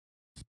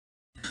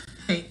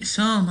Hey,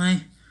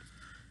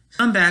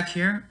 I'm back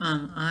here.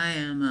 I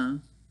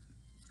am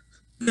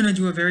gonna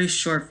do a very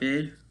short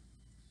vid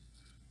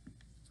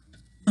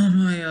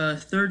on my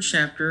third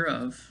chapter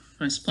of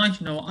my supply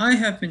chain. Now, I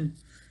have been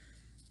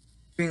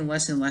doing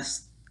less and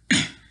less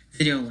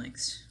video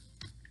lengths,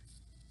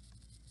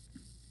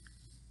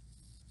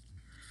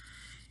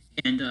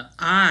 and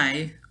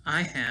I'm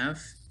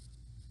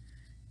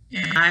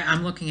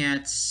looking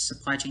at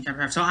supply chain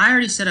chapter 5. So I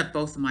already set up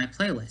both of my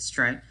playlists,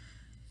 right?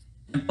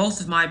 And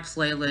both of my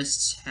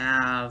playlists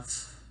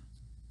have.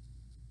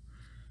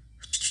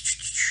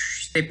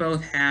 They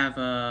both have.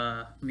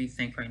 Let me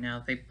think right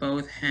now. They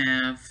both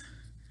have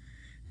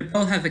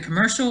the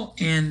commercial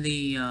and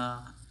the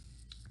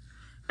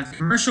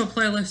commercial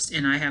playlist,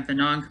 and I have the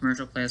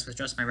non-commercial playlist with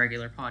just my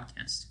regular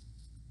podcast.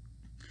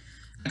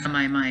 I got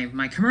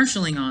my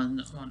commercialing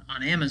on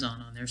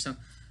Amazon on there, so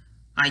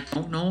I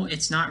don't know.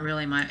 It's not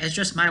really it's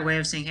just my way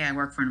of saying, hey, I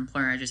work for an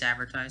employer. I just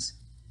advertise.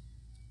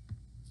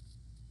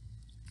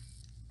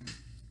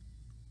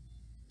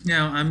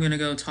 Now I'm gonna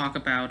go talk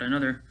about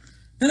another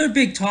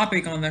big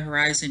topic on the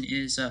horizon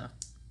is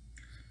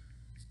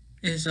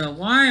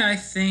why I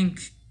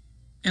think,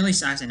 at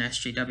least as an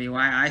SJW,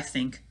 why I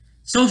think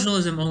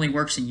socialism only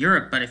works in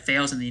Europe, but it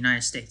fails in the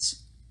United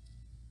States.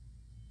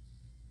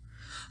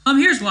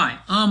 Here's why.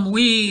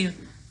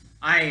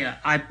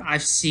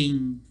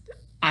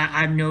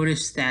 I've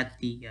noticed that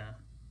the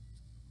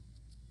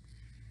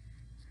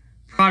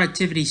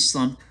productivity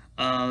slump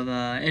of,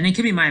 and it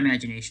could be my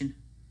imagination,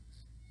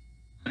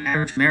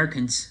 average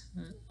Americans,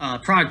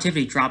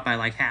 productivity dropped by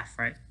like half,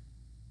 right?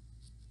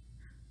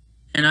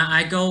 And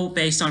I go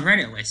based on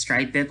Reddit lists,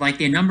 right? That like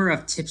the number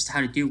of tips to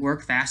how to do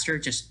work faster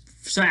just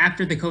so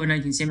after the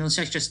COVID-19 stimulus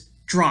checks just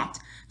dropped.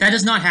 That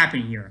does not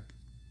happen in Europe.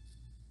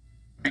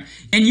 Right?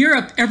 In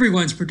Europe,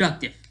 everyone's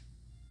productive.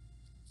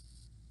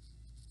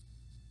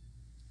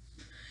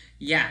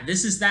 Yeah,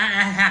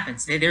 that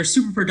happens. They're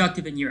super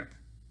productive in Europe,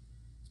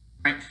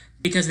 right?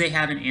 Because they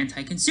have an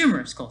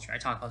anti-consumerist culture. I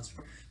talked about this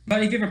before.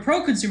 But if you have a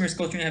pro-consumerist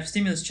culture and have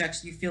stimulus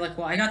checks, you feel like,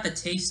 well, I got the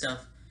taste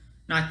of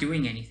not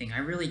doing anything. I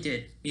really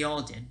did. We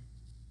all did.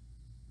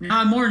 Now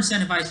I'm more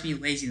incentivized to be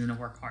lazy than to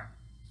work hard.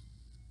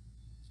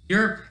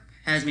 Europe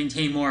has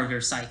maintained more of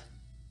their psyche.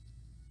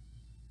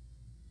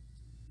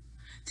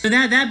 So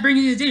that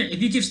brings you to dinner.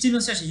 If you give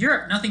stimulus checks to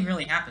Europe, nothing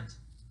really happens.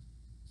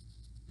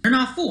 They're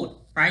not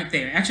fooled, right?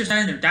 They're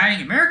exercising, they're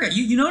dieting. America,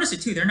 you notice it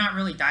too. They're not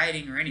really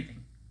dieting or anything.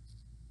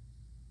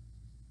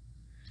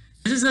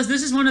 This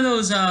is one of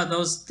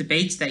those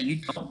debates that you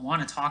don't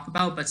want to talk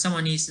about, but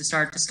someone needs to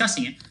start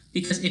discussing it.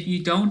 Because if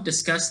you don't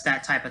discuss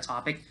that type of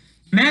topic,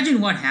 imagine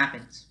what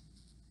happens.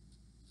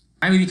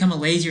 Right? We become a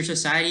lazier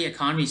society,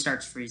 economy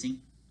starts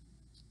freezing.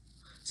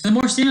 So the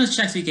more stimulus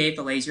checks we gave,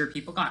 the lazier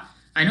people got.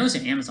 I noticed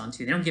at Amazon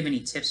too, they don't give any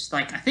tips.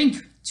 Like I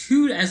think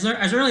as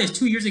early as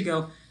 2 years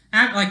ago,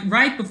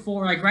 right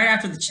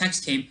after the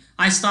checks came,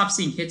 I stopped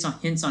seeing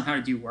hints on how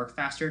to do work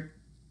faster.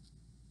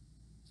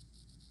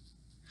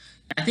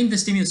 I think the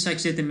stimulus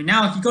checks did them.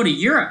 Now, if you go to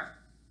Europe,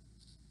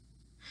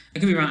 I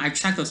could be wrong. I've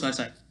checked those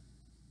websites.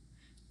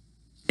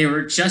 They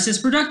were just as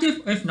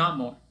productive, if not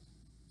more.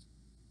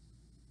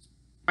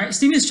 Right?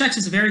 Stimulus checks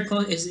is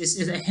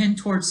is a hint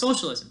towards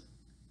socialism.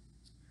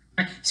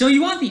 Right? So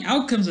you want the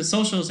outcomes of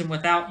socialism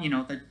without,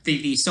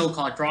 the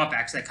so-called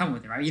drawbacks that come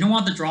with it, right? You don't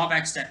want the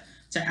drawbacks to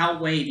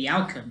outweigh the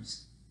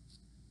outcomes.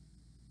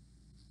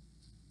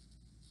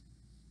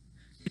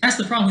 That's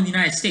the problem with the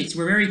United States.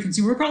 We're very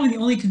We're probably the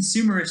only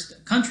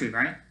consumerist country,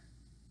 right?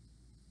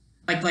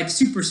 Like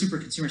super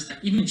consumerist.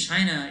 Like even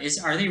China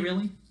are they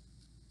really?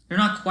 They're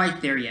not quite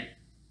there yet.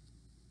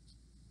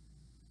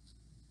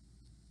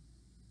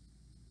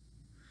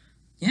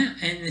 Yeah,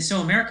 and so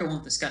America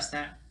won't discuss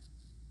that.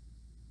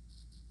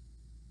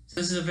 So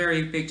this is a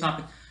very big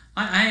topic.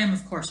 I am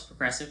of course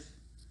progressive.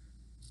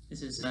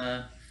 This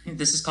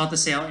is called the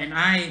sale, and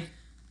I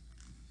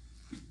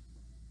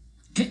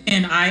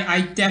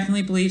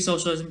definitely believe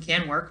socialism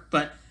can work,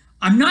 but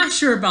I'm not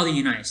sure about the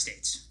United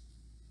States.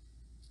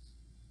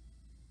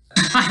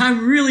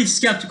 I'm really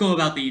skeptical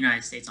about the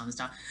United States on this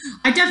topic.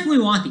 I definitely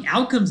want the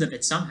outcomes of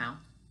it somehow.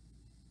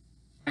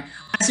 I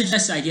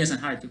suggested ideas on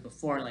how to do it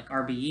before, like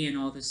RBE and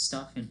all this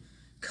stuff, and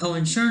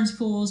co-insurance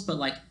pools, but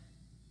like,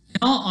 in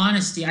all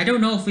honesty, I don't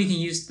know if we can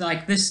use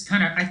like this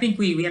kind of, I think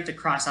we have to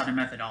cross out a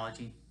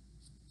methodology.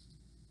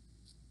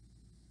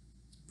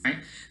 Right?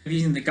 Of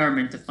using the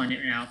government to fund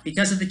it now,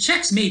 because if the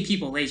checks made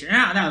people lazier.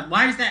 Now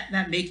why does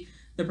that make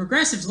the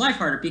progressives' life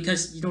harder?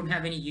 Because you don't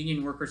have any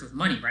union workers with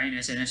money, right? And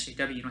as an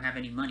SJW, you don't have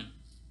any money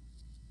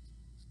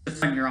to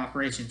fund your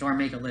operations or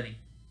make a living.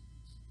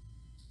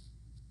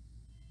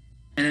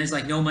 And then it's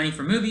like no money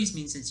for movies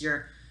means if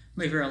you're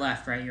a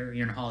left, right? You're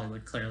in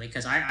Hollywood clearly,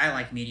 because I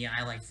like media,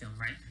 I like film,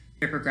 right?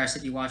 You're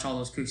progressive, you watch all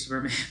those kooky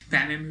Superman,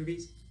 Batman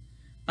movies.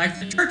 Like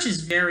the church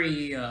is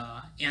very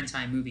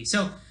anti-movie,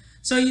 So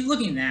you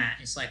looking at that,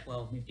 it's like,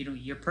 well,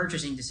 your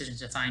purchasing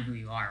decisions define who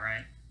you are,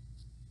 right?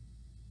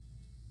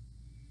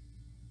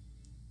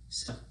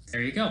 So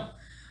there you go.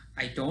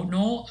 I don't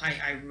know.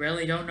 I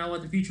really don't know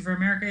what the future for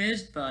America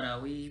is,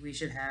 but we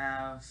should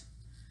have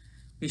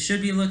We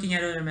should be looking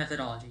at other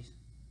methodologies.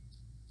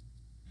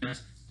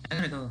 Anyways, I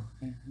gotta go.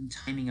 I'm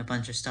timing a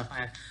bunch of stuff.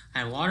 I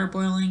had water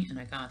boiling, and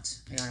I got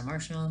a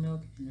marshmallow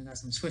milk, and I got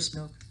some Swiss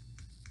milk,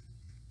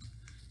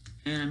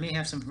 and I may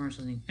have some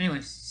commercial things.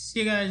 Anyways,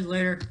 see you guys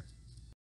later.